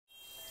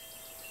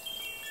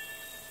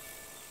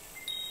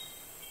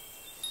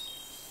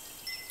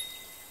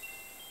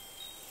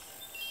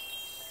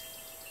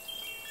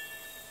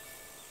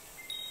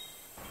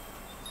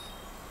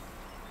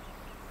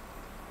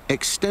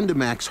Xtend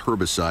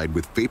herbicide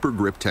with Vapor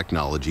Grip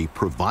technology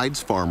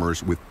provides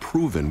farmers with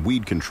proven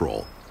weed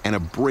control and a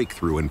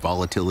breakthrough in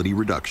volatility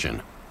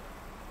reduction.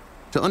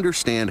 To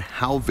understand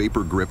how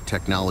Vapor Grip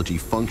technology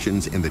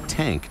functions in the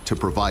tank to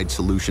provide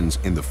solutions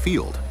in the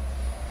field,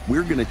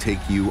 we're going to take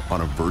you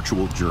on a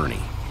virtual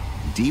journey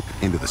deep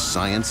into the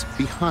science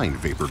behind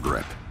Vapor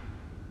Grip.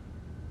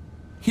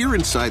 Here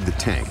inside the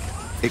tank,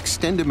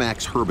 Xtend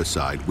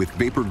herbicide with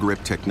Vapor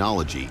Grip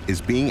technology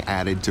is being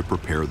added to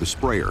prepare the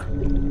sprayer.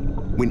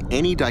 When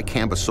any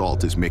dicamba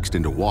salt is mixed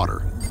into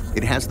water,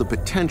 it has the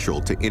potential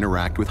to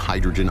interact with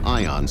hydrogen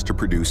ions to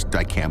produce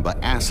dicamba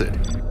acid.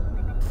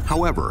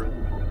 However,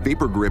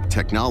 Vapor Grip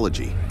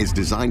technology is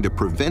designed to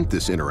prevent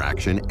this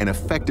interaction and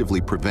effectively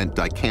prevent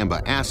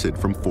dicamba acid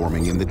from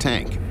forming in the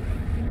tank.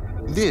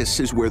 This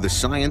is where the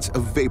science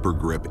of Vapor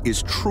Grip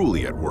is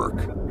truly at work,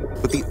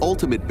 but the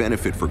ultimate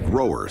benefit for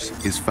growers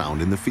is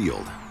found in the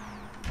field.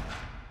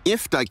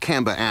 If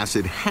dicamba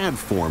acid had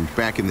formed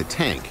back in the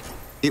tank,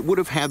 it would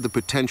have had the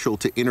potential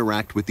to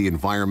interact with the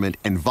environment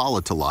and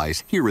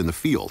volatilize here in the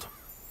field.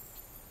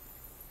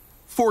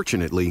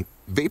 Fortunately,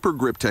 Vapor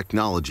Grip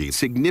technology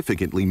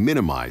significantly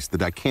minimized the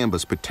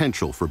dicamba's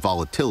potential for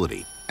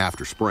volatility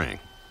after spraying.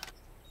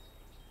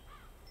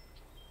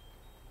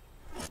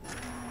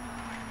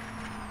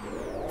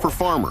 For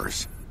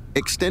farmers,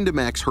 Xtend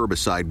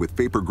herbicide with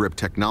Vapor Grip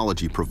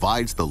technology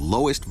provides the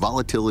lowest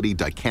volatility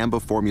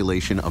dicamba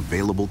formulation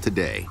available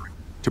today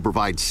to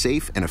provide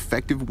safe and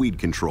effective weed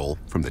control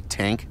from the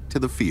tank to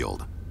the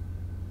field.